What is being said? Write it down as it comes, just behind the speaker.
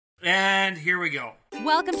And here we go.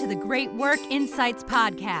 Welcome to the Great Work Insights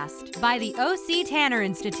Podcast by the O.C. Tanner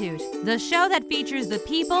Institute, the show that features the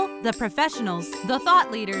people, the professionals, the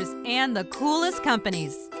thought leaders, and the coolest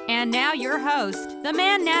companies. And now your host, the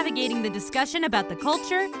man navigating the discussion about the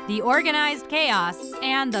culture, the organized chaos,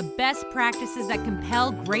 and the best practices that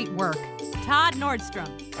compel great work, Todd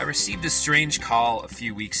Nordstrom. I received a strange call a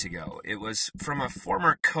few weeks ago. It was from a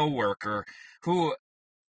former coworker who,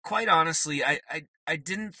 quite honestly, I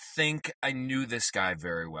didn't think I knew this guy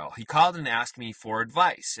very well. He called and asked me for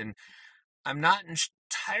advice, and I'm not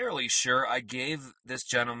entirely sure I gave this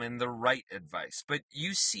gentleman the right advice, but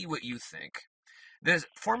you see what you think. This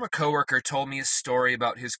former coworker told me a story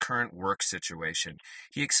about his current work situation.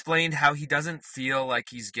 He explained how he doesn't feel like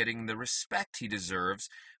he's getting the respect he deserves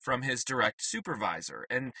from his direct supervisor,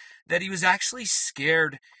 and that he was actually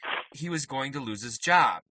scared he was going to lose his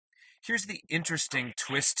job. Here's the interesting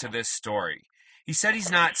twist to this story. He said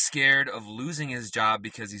he's not scared of losing his job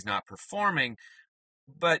because he's not performing,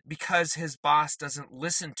 but because his boss doesn't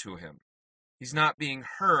listen to him. He's not being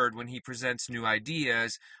heard when he presents new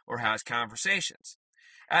ideas or has conversations.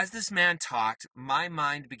 As this man talked, my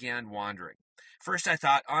mind began wandering. First, I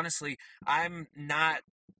thought, honestly, I'm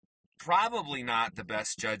probably not the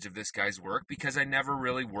best judge of this guy's work because I never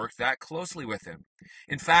really worked that closely with him.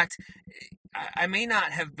 In fact, I may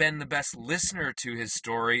not have been the best listener to his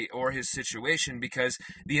story or his situation because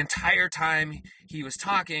the entire time he was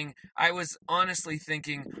talking, I was honestly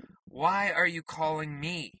thinking, why are you calling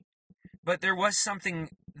me? But there was something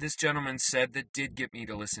this gentleman said that did get me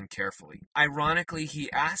to listen carefully. Ironically,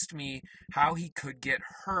 he asked me how he could get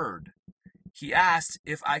heard. He asked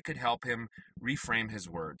if I could help him reframe his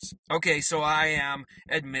words. Okay, so I am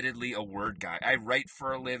admittedly a word guy. I write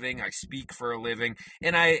for a living, I speak for a living,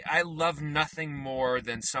 and I love nothing more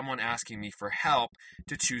than someone asking me for help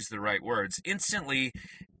to choose the right words. Instantly,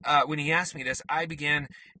 when he asked me this, I began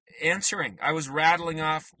answering. I was rattling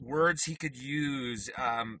off words he could use,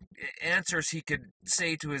 answers he could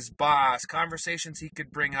say to his boss, conversations he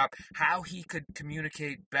could bring up, how he could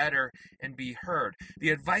communicate better and be heard. The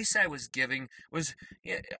advice I was giving was,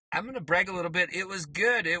 I'm going to brag a little bit, it was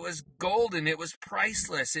good, it was golden, it was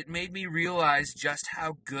priceless. It made me realize just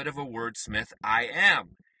how good of a wordsmith I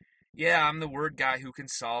am. Yeah, I'm the word guy who can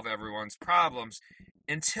solve everyone's problems,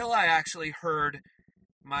 until I actually heard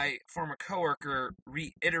my former coworker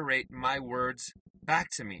reiterate my words back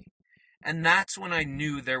to me. And that's when I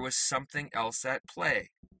knew there was something else at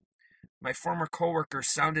play. My former coworker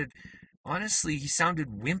honestly, he sounded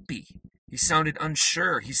wimpy. He sounded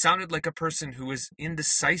unsure. He sounded like a person who was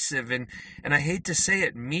indecisive and I hate to say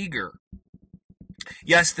it, meager.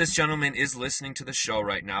 Yes, this gentleman is listening to the show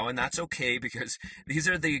right now, and that's okay because these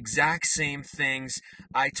are the exact same things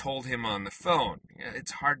I told him on the phone.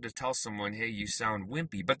 It's hard to tell someone, hey, you sound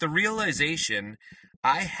wimpy, but the realization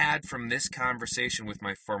I had from this conversation with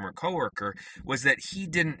my former coworker was that he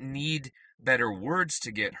didn't need better words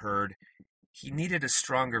to get heard. He needed a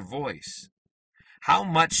stronger voice. How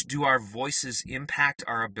much do our voices impact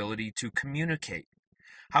our ability to communicate?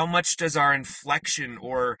 How much does our inflection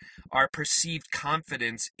or our perceived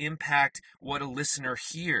confidence impact what a listener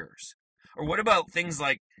hears? Or what about things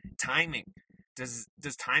like timing? Does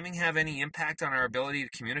timing have any impact on our ability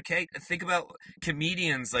to communicate? Think about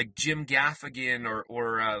comedians like Jim Gaffigan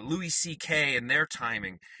or Louis C.K. and their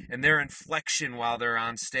timing and their inflection while they're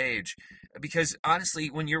on stage. Because honestly,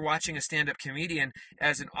 when you're watching a stand-up comedian,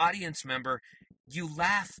 as an audience member, you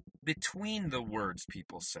laugh between the words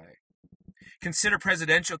people say. Consider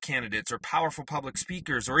presidential candidates or powerful public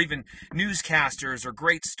speakers or even newscasters or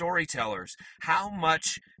great storytellers. How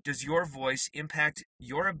much does your voice impact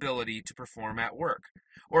your ability to perform at work?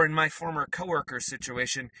 Or in my former coworker's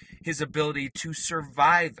situation, his ability to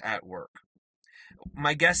survive at work.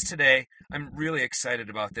 My guest today, I'm really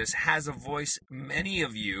excited about this, has a voice many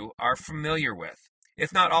of you are familiar with,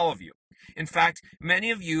 if not all of you. In fact,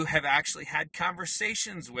 many of you have actually had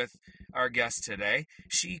conversations with our guest today.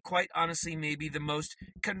 She, quite honestly, may be the most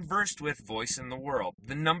conversed with voice in the world,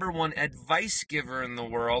 the number one advice giver in the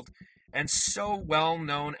world, and so well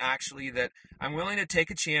known, actually, that I'm willing to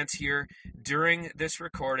take a chance here during this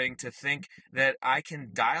recording to think that I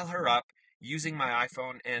can dial her up using my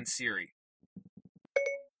iPhone and Siri.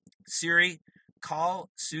 Siri, call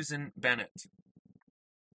Susan Bennett.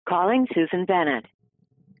 Calling Susan Bennett.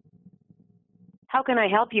 How can I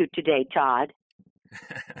help you today, Todd?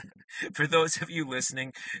 For those of you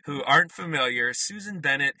listening who aren't familiar, Susan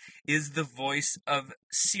Bennett is the voice of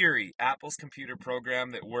Siri, Apple's computer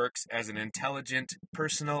program that works as an intelligent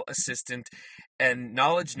personal assistant and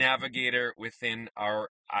knowledge navigator within our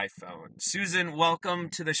iPhone. Susan, welcome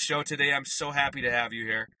to the show today. I'm so happy to have you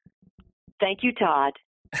here. Thank you, Todd.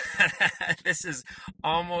 This is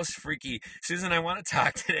almost freaky. Susan, I want to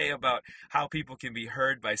talk today about how people can be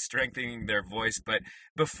heard by strengthening their voice. But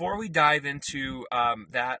before we dive into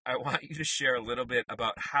that, I want you to share a little bit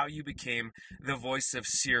about how you became the voice of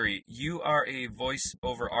Siri. You are a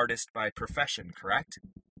voiceover artist by profession, correct?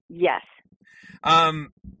 Yes.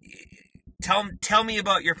 Um, tell me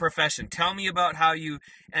about your profession. Tell me about how you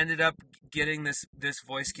ended up getting this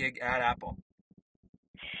voice gig at Apple.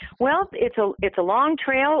 Well, it's a long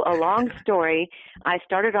trail, a long story. I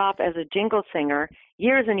started off as a jingle singer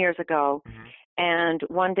years and years ago, and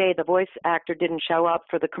one day the voice actor didn't show up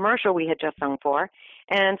for the commercial we had just sung for,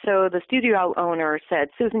 and so the studio owner said,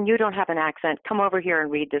 "Susan, you don't have an accent. Come over here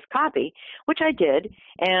and read this copy," which I did,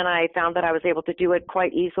 and I found that I was able to do it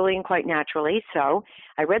quite easily and quite naturally. So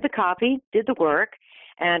I read the copy, did the work,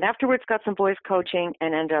 and afterwards got some voice coaching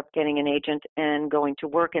and ended up getting an agent and going to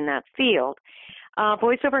work in that field.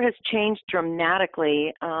 Voiceover has changed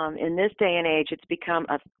dramatically. In this day and age, it's become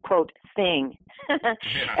a, quote, thing. Yeah.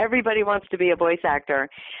 Everybody wants to be a voice actor.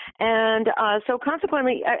 And so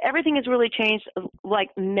consequently, everything has really changed, like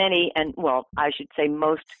many, and well, I should say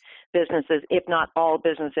most businesses, if not all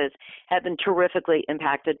businesses, have been terrifically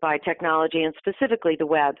impacted by technology and specifically the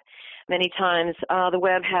web. Many times the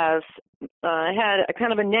web has had a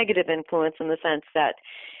kind of a negative influence in the sense that,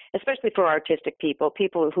 especially for artistic people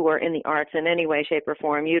who are in the arts in any way, shape, or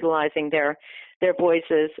form, utilizing their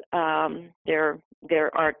voices, their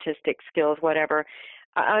artistic skills, whatever,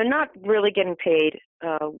 are not really getting paid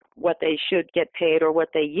what they should get paid or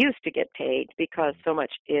what they used to get paid because so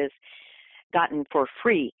much is gotten for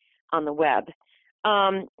free on the web.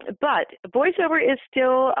 But voiceover is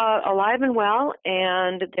still alive and well,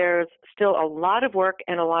 and there's still a lot of work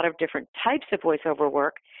and a lot of different types of voiceover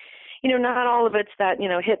work. You know, not all of it's that,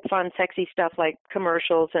 hit, fun, sexy stuff like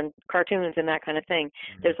commercials and cartoons and that kind of thing.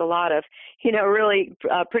 There's a lot of, really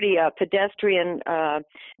pretty pedestrian,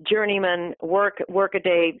 journeyman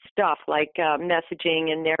work-a-day stuff like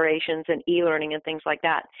messaging and narrations and e-learning and things like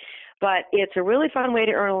that. But it's a really fun way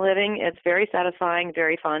to earn a living. It's very satisfying,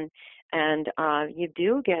 very fun. And you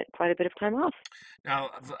do get quite a bit of time off. Now,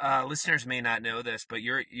 listeners may not know this, but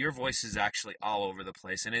your voice is actually all over the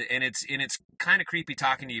place, and it's kind of creepy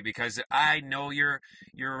talking to you because I know your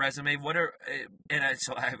resume.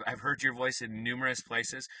 So I've heard your voice in numerous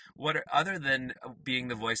places. Other than being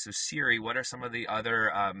the voice of Siri, what are some of the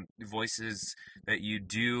other voices that you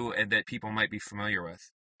do and that people might be familiar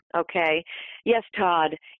with? Okay. Yes,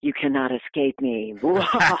 Todd, you cannot escape me.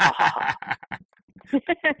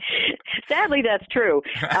 Sadly, that's true.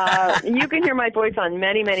 You can hear my voice on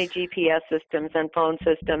many, many GPS systems and phone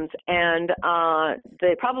systems, and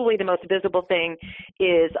probably the most visible thing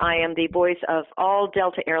is I am the voice of all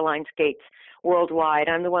Delta Airlines gates worldwide.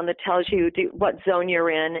 I'm the one that tells you what zone you're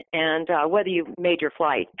in and whether you made your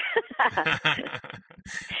flight. I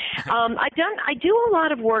do a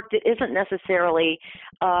lot of work that isn't necessarily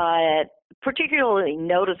particularly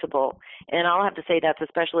noticeable, and I'll have to say that's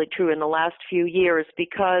especially true in the last few years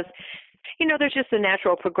because, there's just a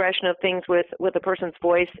natural progression of things with a person's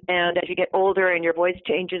voice, and as you get older and your voice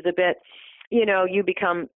changes a bit, you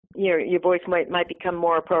become your voice might become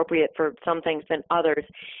more appropriate for some things than others.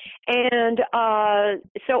 And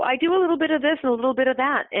so I do a little bit of this and a little bit of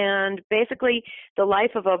that, and basically the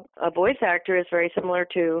life of a voice actor is very similar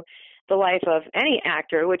to the life of any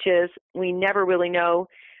actor, which is we never really know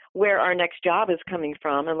where our next job is coming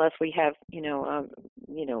from unless we have,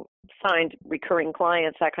 signed recurring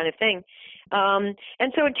clients, that kind of thing.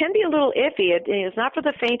 And so it can be a little iffy. It's not for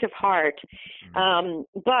the faint of heart,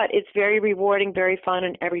 but it's very rewarding, very fun,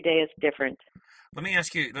 and every day is different. Let me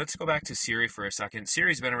ask you, let's go back to Siri for a second.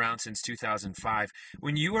 Siri's been around since 2005.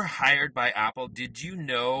 When you were hired by Apple, did you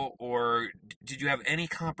know or did you have any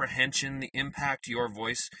comprehension the impact your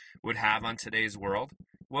voice would have on today's world?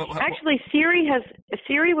 Actually, Siri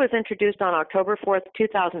was introduced on October 4th,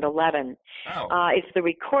 2011. Oh. It's the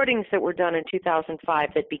recordings that were done in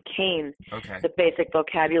 2005 that became the basic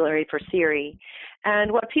vocabulary for Siri.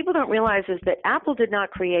 And what people don't realize is that Apple did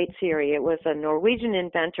not create Siri. It was a Norwegian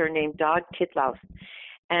inventor named Dag Titlaus.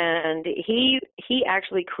 And he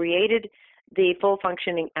actually created the full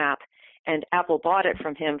functioning app. And Apple bought it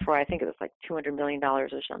from him for, I think it was like $200 million or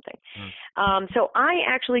something. So I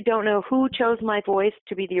actually don't know who chose my voice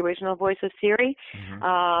to be the original voice of Siri,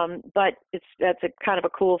 but that's a kind of a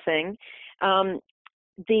cool thing.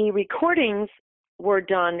 The recordings were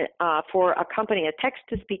done for a company, a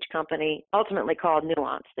text-to-speech company, ultimately called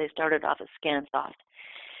Nuance. They started off as Scansoft.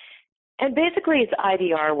 And basically it's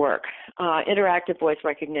IVR work, interactive voice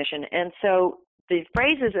recognition. And so the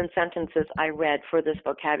phrases and sentences I read for this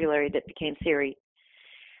vocabulary that became Siri,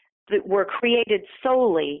 that were created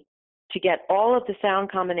solely to get all of the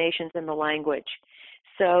sound combinations in the language.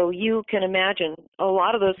 So you can imagine a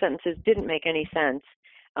lot of those sentences didn't make any sense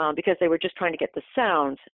because they were just trying to get the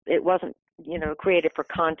sounds. It wasn't, created for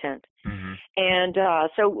content. Mm-hmm. And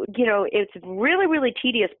so, it's really, really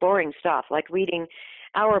tedious, boring stuff, like reading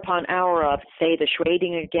hour upon hour of say the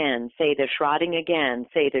shredding again, say the shrodding again,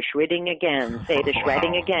 say the shredding again, say the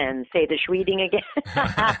shredding again, say the shredding again.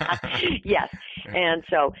 Yes. And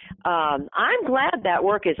so I'm glad that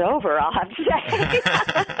work is over, I'll have to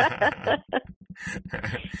say.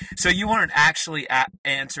 So you weren't actually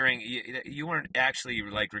answering, you weren't actually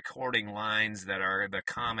like recording lines that are the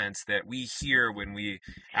comments that we hear when we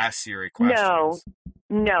ask Siri questions.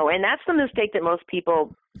 No, and that's the mistake that most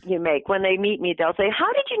people make. When they meet me, they'll say,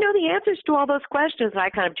 "How did you know the answers to all those questions?" And I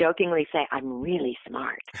kind of jokingly say, "I'm really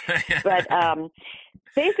smart." But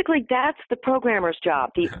basically, that's the programmer's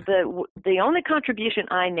job. The only contribution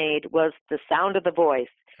I made was the sound of the voice.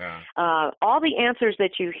 All the answers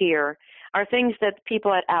that you hear are things that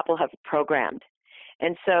people at Apple have programmed.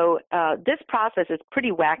 And so this process is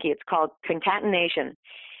pretty wacky. It's called concatenation.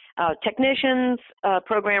 Technicians,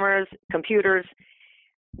 programmers, computers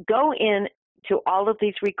go in to all of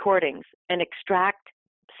these recordings and extract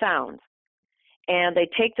sounds. And they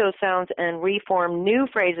take those sounds and reform new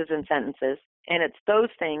phrases and sentences. And it's those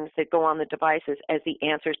things that go on the devices as the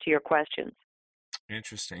answers to your questions.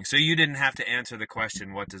 Interesting. So you didn't have to answer the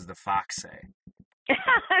question, what does the fox say?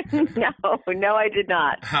 No, I did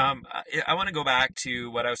not. I want to go back to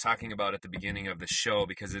what I was talking about at the beginning of the show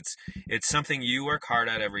because it's something you work hard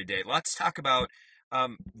at every day. Let's talk about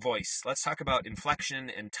voice. Let's talk about inflection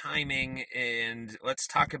and timing, and let's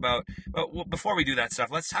talk about, well, before we do that stuff,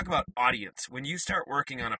 let's talk about audience. When you start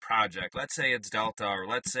working on a project, let's say it's Delta, or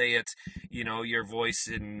let's say it's, your voice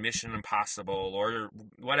in Mission Impossible, or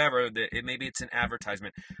whatever, maybe it's an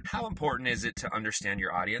advertisement. How important is it to understand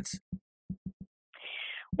your audience?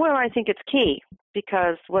 Well, I think it's key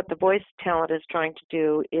because what the voice talent is trying to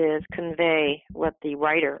do is convey what the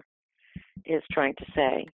writer is trying to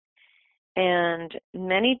say. And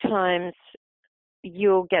many times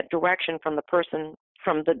you'll get direction from the person,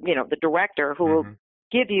 from the director who will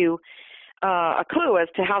give you a clue as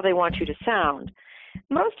to how they want you to sound.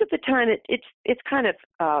 Most of the time it's kind of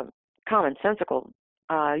commonsensical.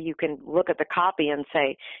 You can look at the copy and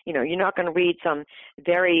say, you're not going to read some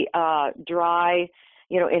very dry,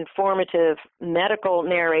 informative medical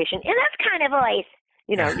narration in this kind of voice.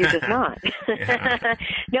 You're just not.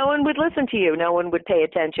 No one would listen to you. No one would pay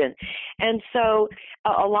attention. And so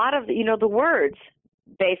a lot of, the words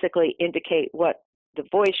basically indicate what the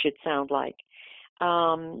voice should sound like.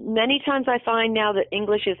 Many times I find now that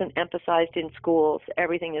English isn't emphasized in schools.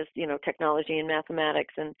 Everything is, technology and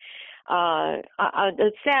mathematics. And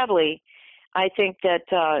sadly, I think that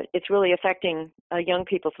it's really affecting young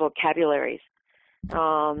people's vocabularies.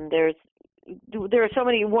 There are so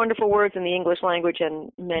many wonderful words in the English language,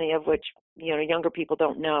 and many of which younger people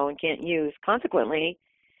don't know and can't use. Consequently,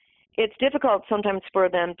 it's difficult sometimes for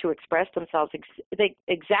them to express themselves to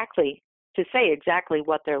say exactly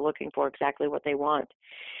what they're looking for, exactly what they want.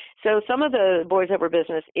 So some of the voiceover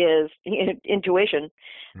business is intuition,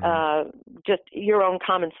 just your own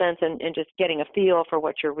common sense and just getting a feel for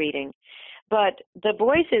what you're reading. But the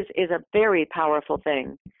voice is a very powerful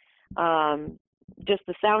thing. Just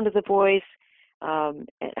the sound of the voice,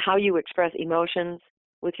 how you express emotions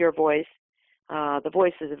with your voice. The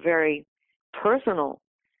voice is a very personal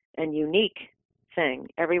and unique thing.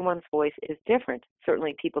 Everyone's voice is different.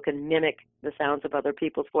 Certainly people can mimic the sounds of other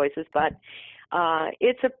people's voices, but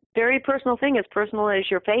it's a very personal thing, as personal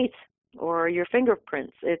as your face or your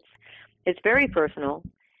fingerprints. It's very personal.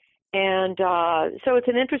 And so it's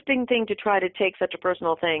an interesting thing to try to take such a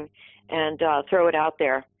personal thing and throw it out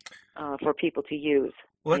there for people to use.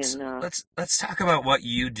 Let's talk about what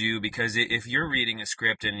you do, because if you're reading a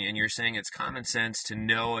script and you're saying it's common sense to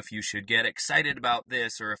know if you should get excited about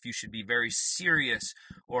this or if you should be very serious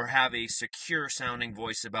or have a secure sounding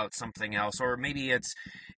voice about something else, or maybe it's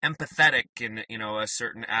empathetic in a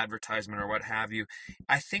certain advertisement or what have you.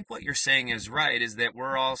 I think what you're saying is right, is that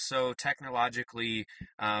we're also technologically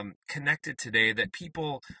connected today, that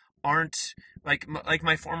people aren't like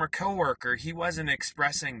my former coworker. He wasn't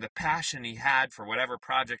expressing the passion he had for whatever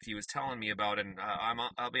project he was telling me about, and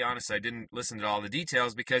I'll be honest, I didn't listen to all the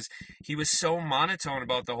details because he was so monotone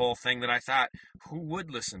about the whole thing that I thought, who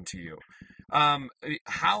would listen to you?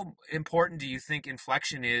 How important do you think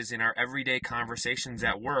inflection is in our everyday conversations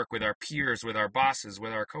at work, with our peers, with our bosses,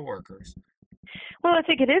 with our coworkers? Well, I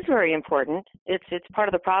think it is very important. It's part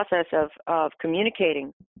of the process of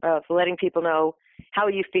communicating, of letting people know how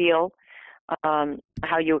you feel,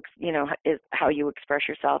 how you how you express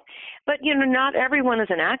yourself. But not everyone is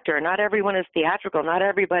an actor. Not everyone is theatrical. Not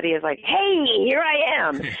everybody is like, hey, here I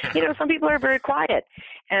am. Some people are very quiet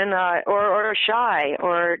and or shy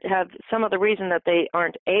or have some other reason that they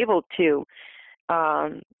aren't able to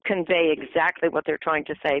convey exactly what they're trying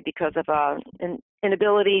to say because of an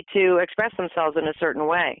inability to express themselves in a certain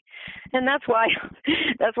way. And that's why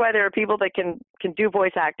there are people that can do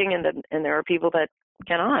voice acting and there are people that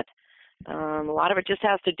cannot. A lot of it just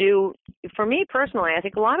has to do, for me personally, I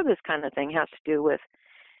think a lot of this kind of thing has to do with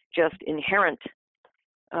just inherent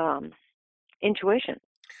intuition,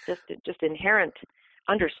 just inherent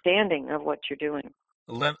understanding of what you're doing.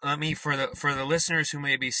 Let me, for the listeners who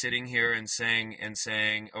may be sitting here and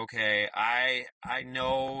saying, okay, I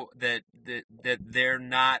know that they're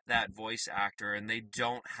not that voice actor and they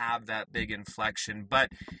don't have that big inflection, but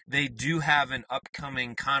they do have an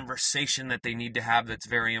upcoming conversation that they need to have that's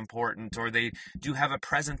very important, or they do have a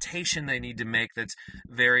presentation they need to make that's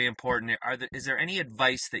very important. Is there any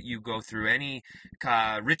advice that you go through, any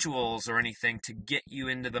rituals or anything to get you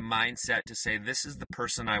into the mindset to say, this is the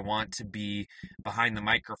person I want to be behind the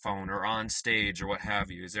microphone or on stage or what have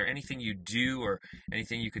you? Is there anything you do or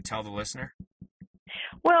anything you could tell the listener?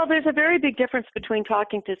 Well, there's a very big difference between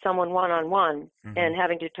talking to someone one-on-one and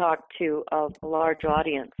having to talk to a large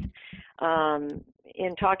audience.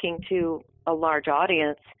 In talking to a large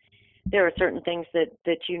audience, there are certain things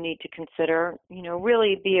that you need to consider.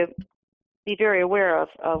 Really be very aware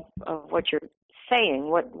of what you're saying,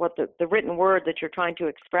 what the written word that you're trying to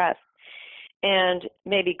express, and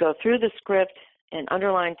maybe go through the script and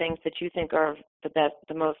underline things that you think are the best,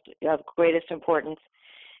 the most of greatest importance.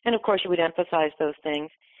 And of course, you would emphasize those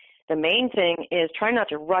things. The main thing is try not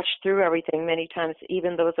to rush through everything. Many times,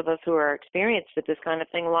 even those of us who are experienced at this kind of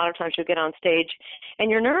thing, a lot of times you'll get on stage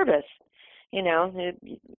and you're nervous. A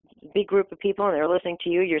big group of people and they're listening to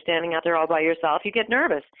you. You're standing out there all by yourself. You get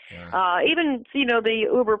nervous. Yeah. Even the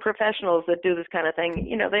uber professionals that do this kind of thing,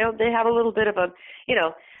 they have a little bit of a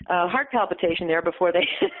heart palpitation there before they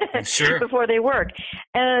sure. before they work.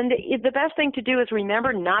 And the best thing to do is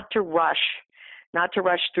remember not to rush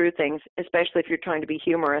through things, especially if you're trying to be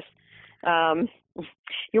humorous.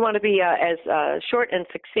 You want to be as short and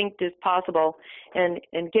succinct as possible, and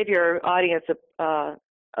give your audience a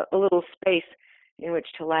little space in which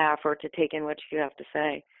to laugh or to take in what you have to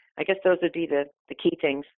say. I guess those would be the key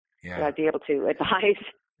things that I'd be able to advise.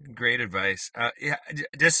 Great advice.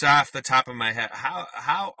 Just off the top of my head,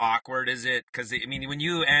 how awkward is it? Because when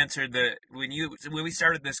you answered when we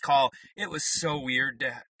started this call, it was so weird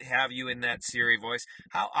to have you in that Siri voice.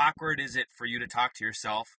 How awkward is it for you to talk to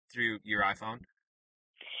yourself through your iPhone?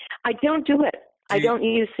 I don't do it. I don't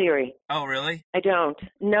use Siri. Oh, really? I don't.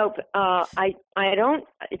 Nope. I don't.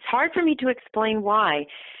 It's hard for me to explain why.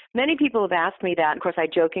 Many people have asked me that. Of course, I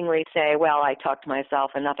jokingly say, well, I talk to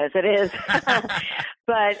myself enough as it is.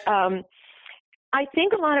 But I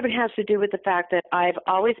think a lot of it has to do with the fact that I've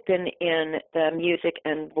always been in the music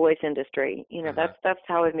and voice industry. That's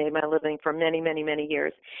how I've made my living for many, many, many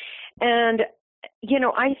years. And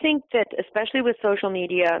I think that especially with social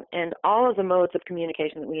media and all of the modes of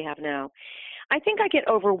communication that we have now, I think I get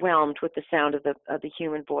overwhelmed with the sound of the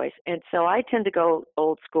human voice. And so I tend to go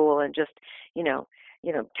old school and just,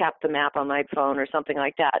 tap the map on my phone or something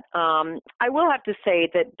like that. I will have to say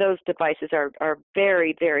that those devices are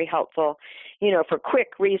very, very helpful, for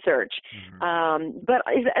quick research. But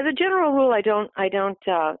as a general rule, I don't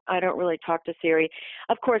really talk to Siri.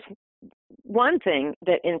 Of course, one thing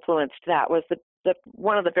that influenced that was the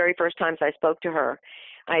one of the very first times I spoke to her.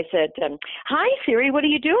 I said, "Hi, Siri, what are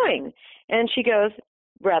you doing?" And she goes,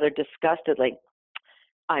 rather disgustedly,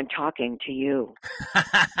 "I'm talking to you."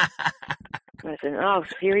 I said, "Oh,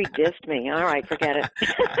 Siri dissed me. All right, forget it."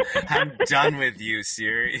 I'm done with you,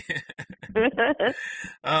 Siri.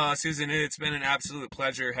 Oh, Susan, it's been an absolute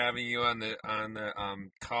pleasure having you on the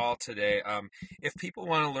call today. If people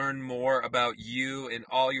want to learn more about you and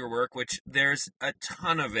all your work, which there's a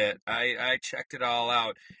ton of it, I checked it all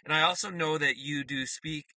out, and I also know that you do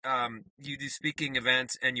speaking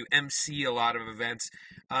events and you MC a lot of events.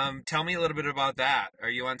 Tell me a little bit about that.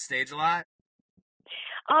 Are you on stage a lot?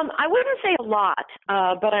 I wouldn't say a lot,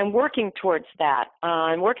 but I'm working towards that.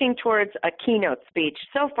 I'm working towards a keynote speech.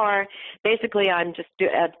 So far, basically, I've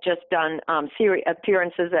just done Siri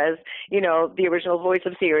appearances as the original voice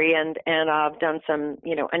of Siri, and I've done some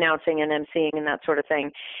announcing and emceeing and that sort of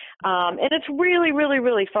thing. And it's really, really,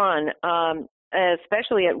 really fun,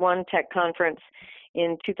 especially at one tech conference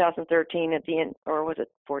in 2013 at the end, or was it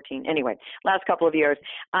 14? Anyway, last couple of years,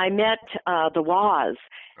 I met the Woz.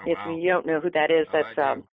 Oh, if wow. you don't know who that is,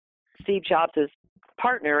 that's Steve Jobs'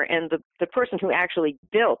 partner and the person who actually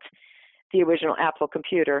built the original Apple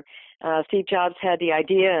computer. Steve Jobs had the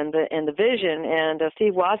idea and the vision, and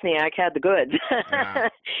Steve Wozniak had the goods. Yeah.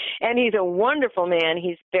 And he's a wonderful man.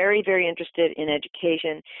 He's very, very interested in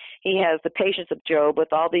education. He has the patience of Job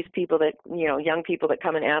with all these people that, young people that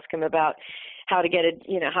come and ask him about how to get it,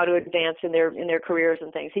 how to advance in their careers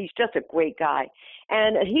and things. He's just a great guy.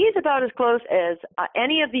 And he's about as close as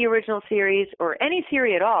any of the original series or any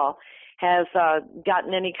series at all has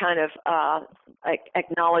gotten any kind of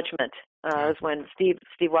acknowledgement as when Steve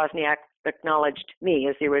Wozniak acknowledged me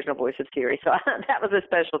as the original voice of Siri. So that was a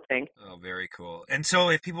special thing. Oh, very cool. And so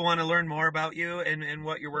if people want to learn more about you and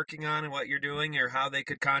what you're working on and what you're doing or how they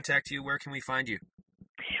could contact you, where can we find you?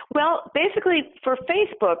 Well, basically for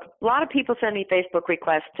Facebook, a lot of people send me Facebook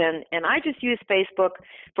requests, and I just use Facebook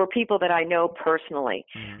for people that I know personally.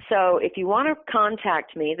 Mm-hmm. So if you want to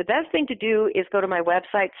contact me, the best thing to do is go to my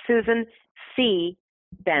website,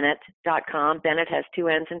 SusanCBennett.com. Bennett has 2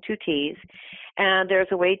 N's and 2 T's. And there's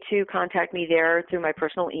a way to contact me there through my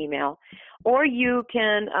personal email. Or you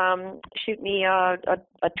can shoot me a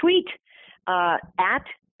tweet at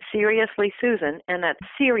Seriously Susan, and that's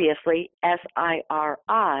Seriously,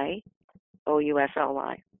 SIRIOUSLY.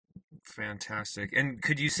 Fantastic. And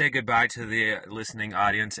could you say goodbye to the listening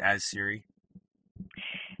audience as Siri?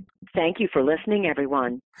 Thank you for listening,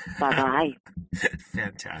 everyone. Bye-bye.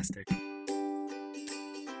 Fantastic.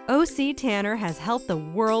 O.C. Tanner has helped the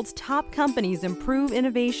world's top companies improve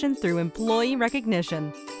innovation through employee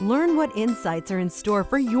recognition. Learn what insights are in store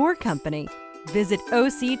for your company. Visit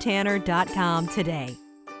octanner.com today.